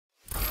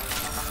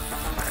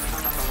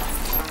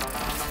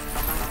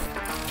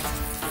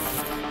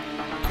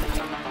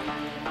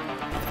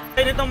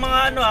ganitong mga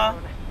ano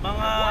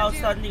mga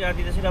outstanding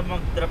dito sila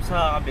mag-drop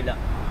sa kabila.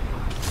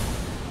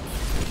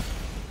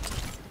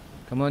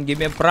 Come on, give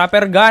me a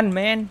proper gun,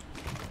 man.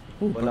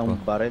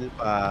 Walang barrel,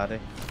 pare.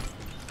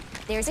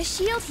 There's a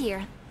shield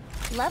here.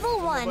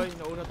 Level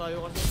 1. Nauna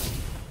tayo kasi.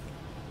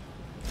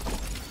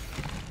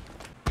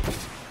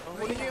 Ang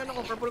huli niyo ano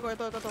ko, purple ko.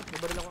 Ito.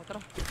 Nabaril ako. Tara.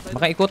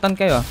 Baka ikutan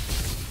kayo.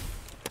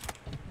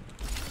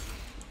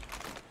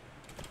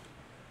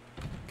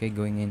 Okay,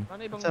 going in.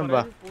 Ano ibang saan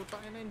ba? baril?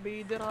 Putang ina,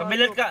 invader.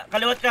 Kabilat ka,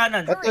 kaliwat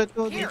kanan.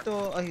 Ito,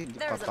 dito. Ay, hindi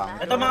pa pa.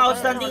 Ito mga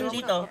outstanding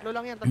dito. Tatlo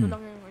lang yan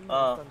yung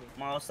outstanding.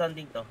 Mga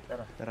outstanding to.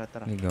 Tara.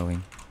 Tara. Okay,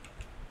 going.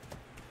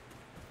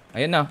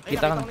 Ayun na,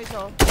 kita ka na.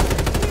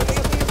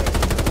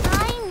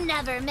 I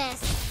never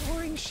miss.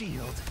 Pouring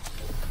shield.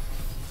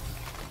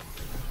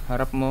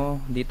 Harap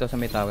mo dito sa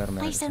may tower,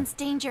 I meron. sense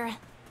danger.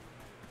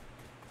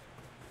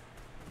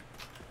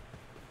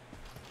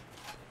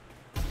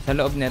 Sa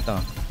loob nito.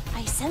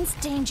 I sense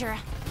danger.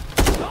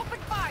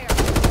 Open fire.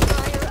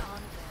 Fire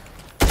on.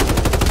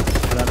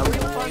 Wala na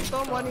Yung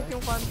phantom, one hit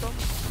yung phantom.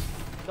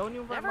 Down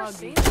yung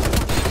Maggie.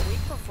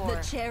 The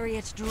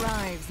chariot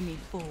drives me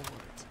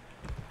forward.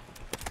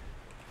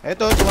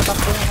 Ito,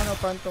 tumatakbo yung ano,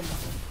 phantom.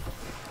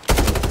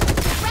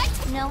 Right,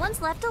 no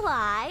one's left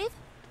alive.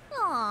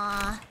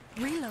 Aww.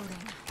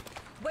 Reloading.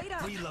 Wait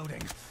up.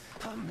 Reloading.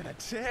 I'm gonna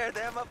tear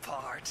them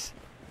apart.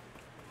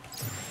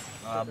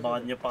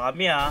 Abangan nyo pa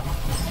kami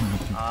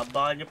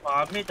Abangan nyo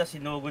pa kami, tas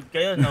sinugod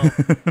kayo, no?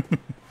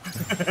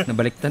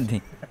 Nabaliktad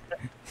eh.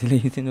 Sila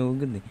yung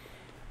sinugod eh.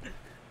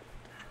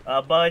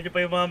 Abangan nyo pa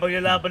yung mga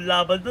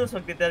maglalaban-laban doon,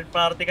 so third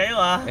party kayo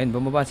Ayun,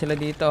 bumaba sila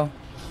dito.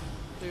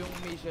 Ito yung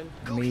Michelle.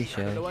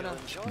 Michelle.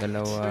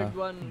 Dalawa. Third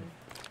one.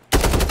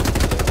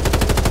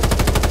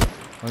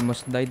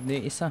 Almost died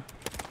na yung isa.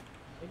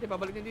 Hindi,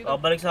 babalik din dito.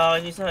 Balik sa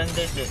akin yung isa,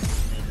 hindi.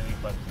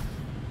 Lumipat.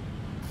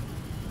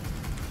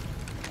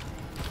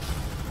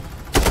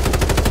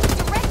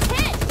 Direct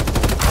hit.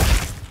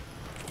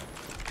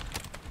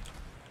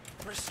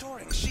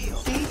 Restoring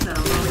shield.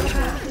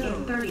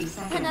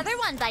 Another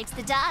one bites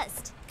the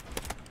dust.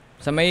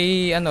 Sa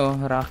may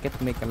racket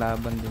may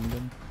kalaban din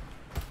dun.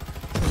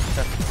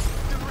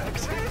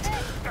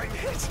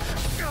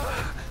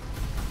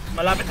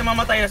 Malapit na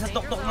mamatay na sa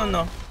tuktok nun,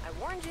 no? I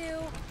warned you.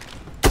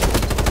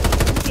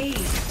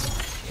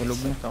 Tulog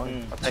na.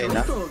 Patay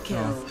na.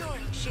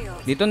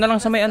 Dito na lang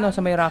sa may sa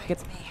may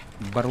racket.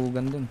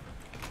 Barugan dun.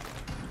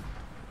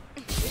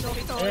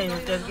 Ayun,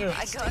 yung thank you.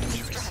 I got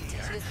distracted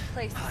to this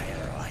place. I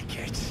like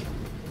it.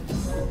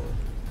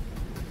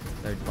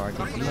 Third party.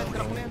 Crack mo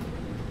na yan.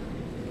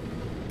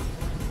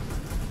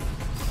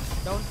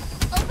 Down.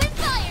 Open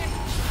fire.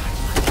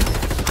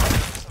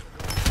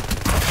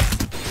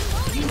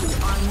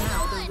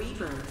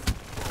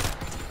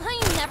 I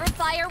never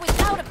fire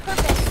without a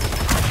purpose.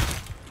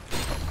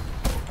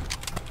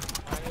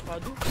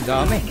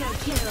 Dami.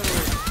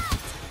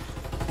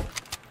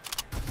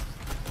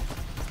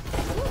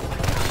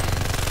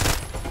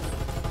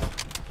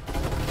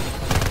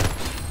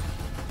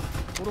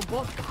 Puro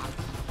bot.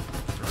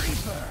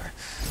 Reaper.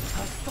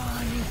 A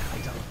fine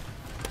item.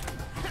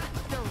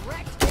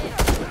 Direct hit.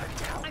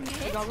 I'm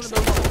hit. Gago na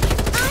daw ako.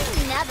 I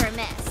never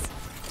miss.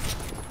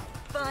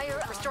 Fire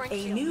restoring A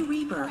shield. new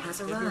Reaper has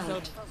Save arrived.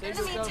 yourself. Save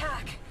Enemy yourself.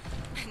 attack.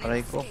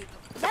 Aray ko.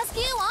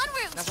 Rescue en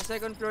route. Nasa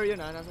second floor yun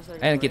Nasa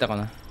second Ayun, floor. kita ko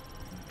na.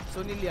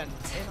 Sunil yan.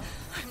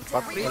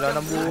 Pak, wala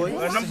nang buhay.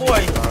 Wala ng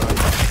buhay.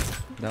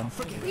 Down.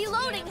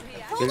 Reloading.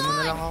 Kill Hold mo na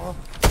on. lang ako.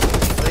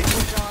 Aray ko.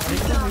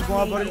 May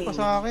bumabaril pa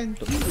sa akin.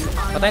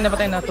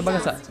 Patay na. Tubaga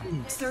sa.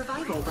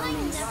 Survival I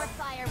bonus. never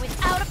fire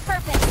without a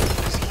purpose.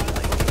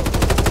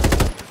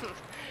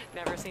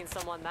 Never seen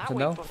someone that So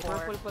weak daw? before.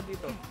 Purple pa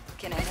dito.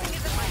 Can I see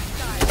the flank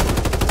side?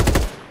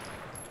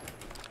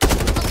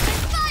 Open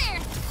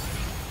fire.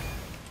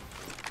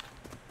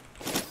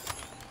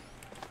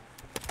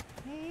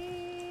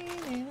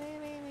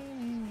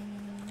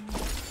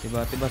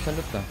 Tiba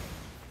salot ka.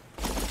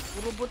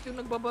 Puro bot yung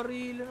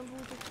nagbabarilan ng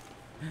buto.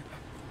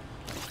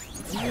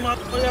 Hindi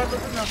mata pa yata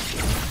doon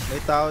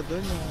May tao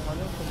doon yung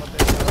pumatay.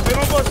 Sabi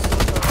mo, boss.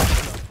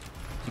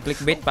 Si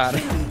clickbait pare.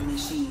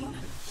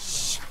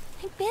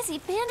 I'm busy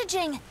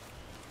bandaging.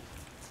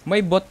 May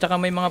bot tsaka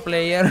may mga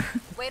player.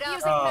 Wait up,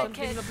 Isang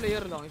kid. team na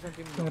player lang. Isang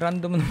team lang.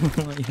 Random naman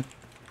mga yan.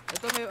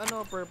 Ito may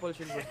purple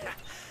shield.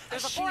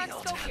 There's a 4x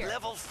scope here.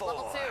 Level 4.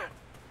 Level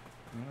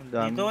 2.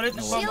 Dami. Dito ulit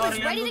Shield is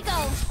nagbabarilan ready to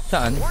doon. go.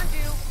 Saan? Warned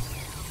you.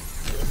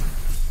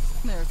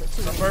 There's a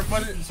Sa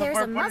purple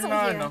There's a muzzle na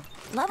here.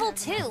 Level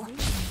 2.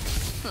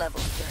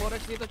 Level 3.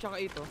 4x dito tsaka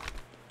ito.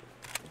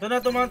 Ito na,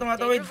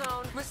 tumatawid. Danger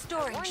zone.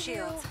 Restoring Warned you.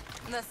 shield.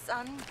 The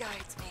sun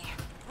guides me.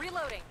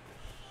 Reloading.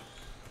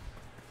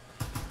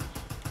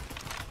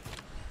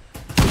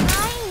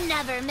 I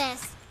never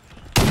miss.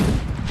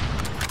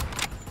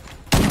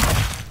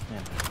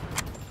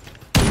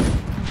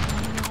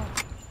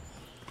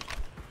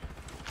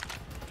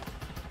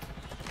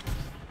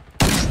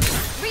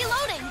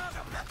 Reloading.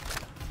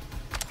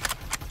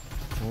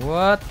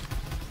 What?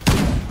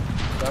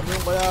 Dami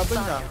yung kayaban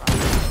na.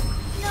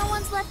 No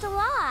one's left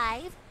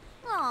alive.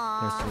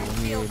 That's Aww.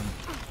 so weird.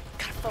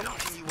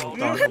 knocking you all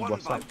Tama, down one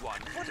basa. by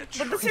one. What a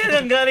Ba't treat. sila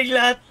ang galing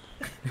lahat?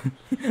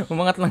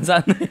 Umangat lang sa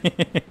ano eh.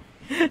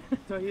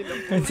 Sa hill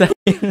ang Sa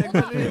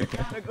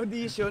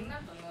nag-audition.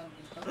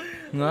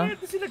 Nga?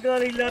 Ba't sila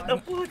galing lahat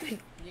ang puti?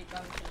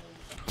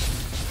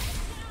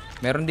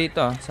 Meron dito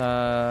sa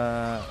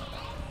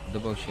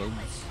Double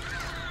Shields.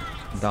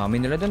 Ang dami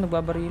nila doon,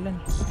 nagbabarilan.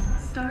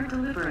 Start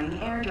delivering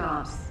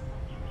airdrops.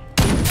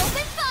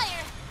 Open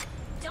fire!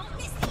 Don't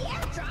miss the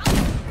airdrop!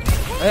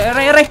 Ay,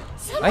 aray, aray!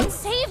 Ay, Someone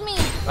save me!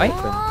 ay!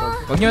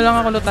 Huwag nyo lang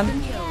ako lutan.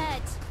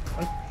 Shit.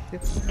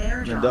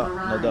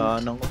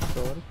 Nadaanan ko.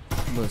 Sorry.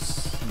 Boss,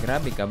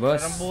 grabe ka, boss.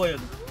 Parang buhay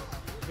yun.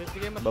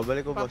 Sige,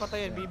 Babalik ko, boss.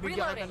 papatayin.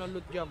 Bibigyan kita ng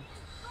loot jump.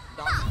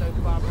 Downside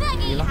power.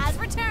 Maggie has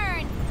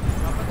returned!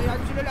 Papatayan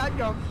sila lahat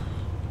jump.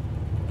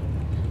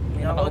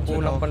 May nakaupo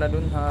lang pala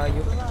dun,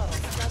 hayop.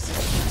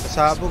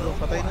 Sabog, oh.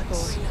 Patay na to.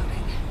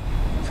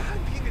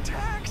 I'm being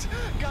attacked.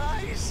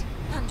 Guys.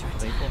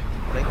 Aray ko.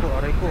 Aray ko,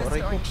 aray ko,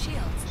 aray ko.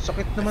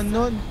 Sakit naman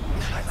nun.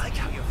 I like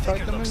how your Sakit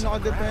figure naman looks.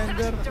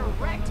 naka-defender.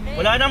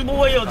 Wala nang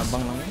buhay yun.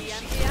 Tabang lang.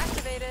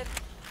 Deactivated.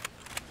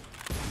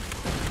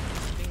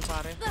 Ting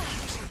pare.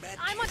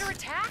 I'm under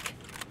attack!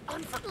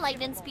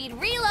 Lightning speed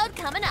reload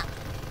coming up!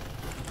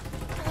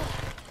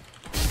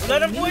 Wala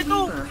nang buhay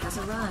to. Has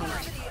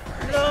arrived.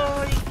 Wala.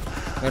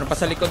 Meron pa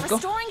sa likod ko.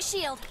 Restoring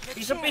shield!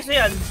 Piso-piso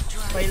yan.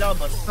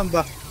 Pailabas. Saan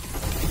ba?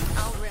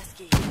 I'll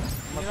rescue.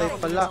 Matay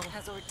pala.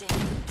 Has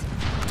ordained.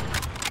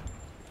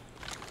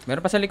 Meron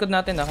pa sa likod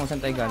natin kung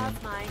saan tayo galing.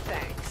 My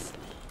thanks.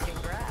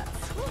 Congrats.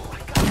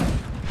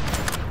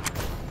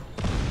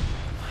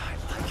 I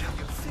like how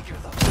your figure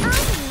looks.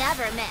 I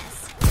never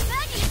miss!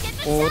 Maggie, get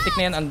the Putik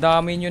na yan, ang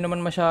dami nyo naman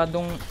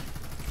masyadong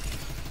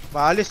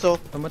Maalis, oh.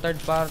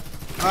 tumatard part.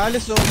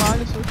 Maalis, oh.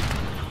 Maalis, oh.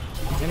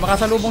 May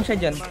makasalubong siya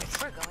dyan.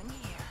 We're going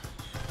here.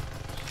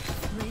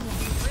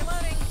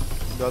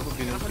 Gago,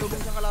 ginagawa. Nakalubong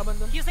siyang kalaban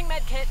doon. Using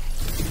med kit.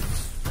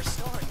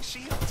 Restoring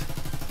shield.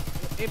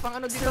 Eh, pang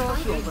ano dito?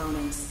 Survival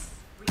bonus.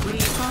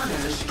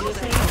 Respawners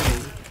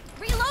disabled.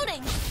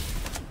 Reloading!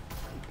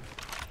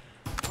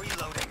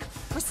 Reloading.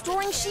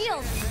 Restoring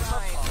shield!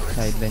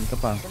 Sideline ka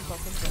pa.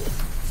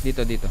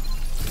 Dito, dito.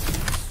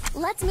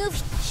 Let's move.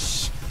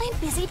 Shh! I'm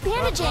busy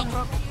bandaging!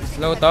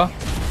 Slow to.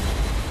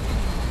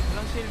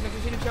 Walang shield.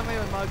 Nag-shield siya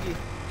ngayon, Maggie.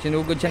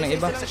 Sinugod siya ng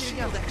iba. Walang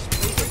shield niya.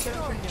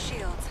 Restoring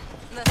shield.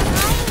 I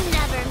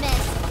never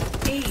miss!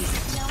 Ace.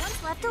 No one's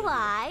left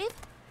alive.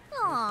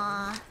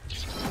 Aww.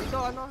 Ito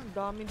ano, ang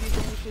dami dito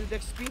ng shield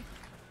XP.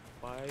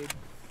 5, 10,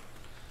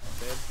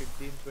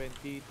 15,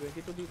 20,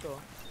 22 dito.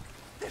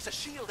 There's a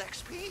shield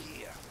XP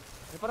here.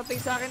 May parating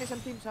sa akin, isang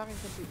team, sa akin,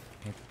 isang team.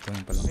 Ito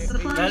yung pala.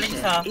 Supply Galing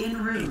sa- ship en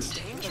route. It's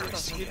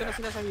dangerous Dito here. na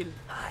sila sa hill.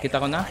 Kita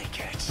ko na. Like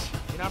it.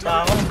 Isa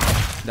ako.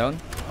 Down.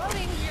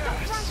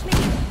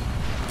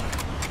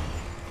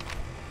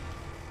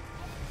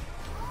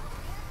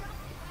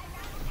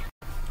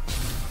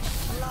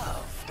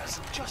 Love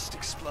doesn't just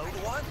explode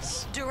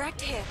once.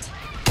 Direct hit.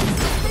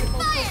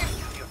 Fire!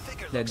 Your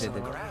figure Dead, looks dead, on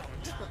the dead. ground.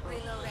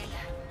 Reloading.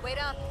 Wait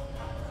up.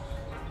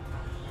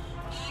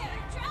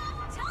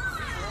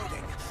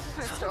 Reloading.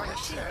 Restoring Tear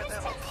shield.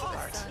 them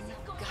apart. Sun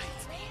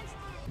guides me.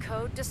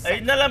 Code to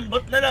Ayun na lang,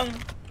 bot na lang.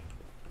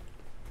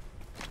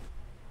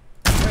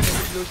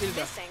 Blue shield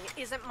ah. Missing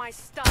isn't my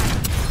style.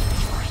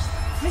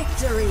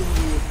 Victory.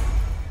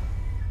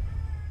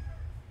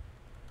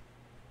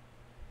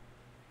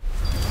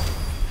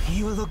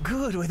 You look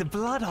good with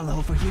blood all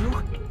over you.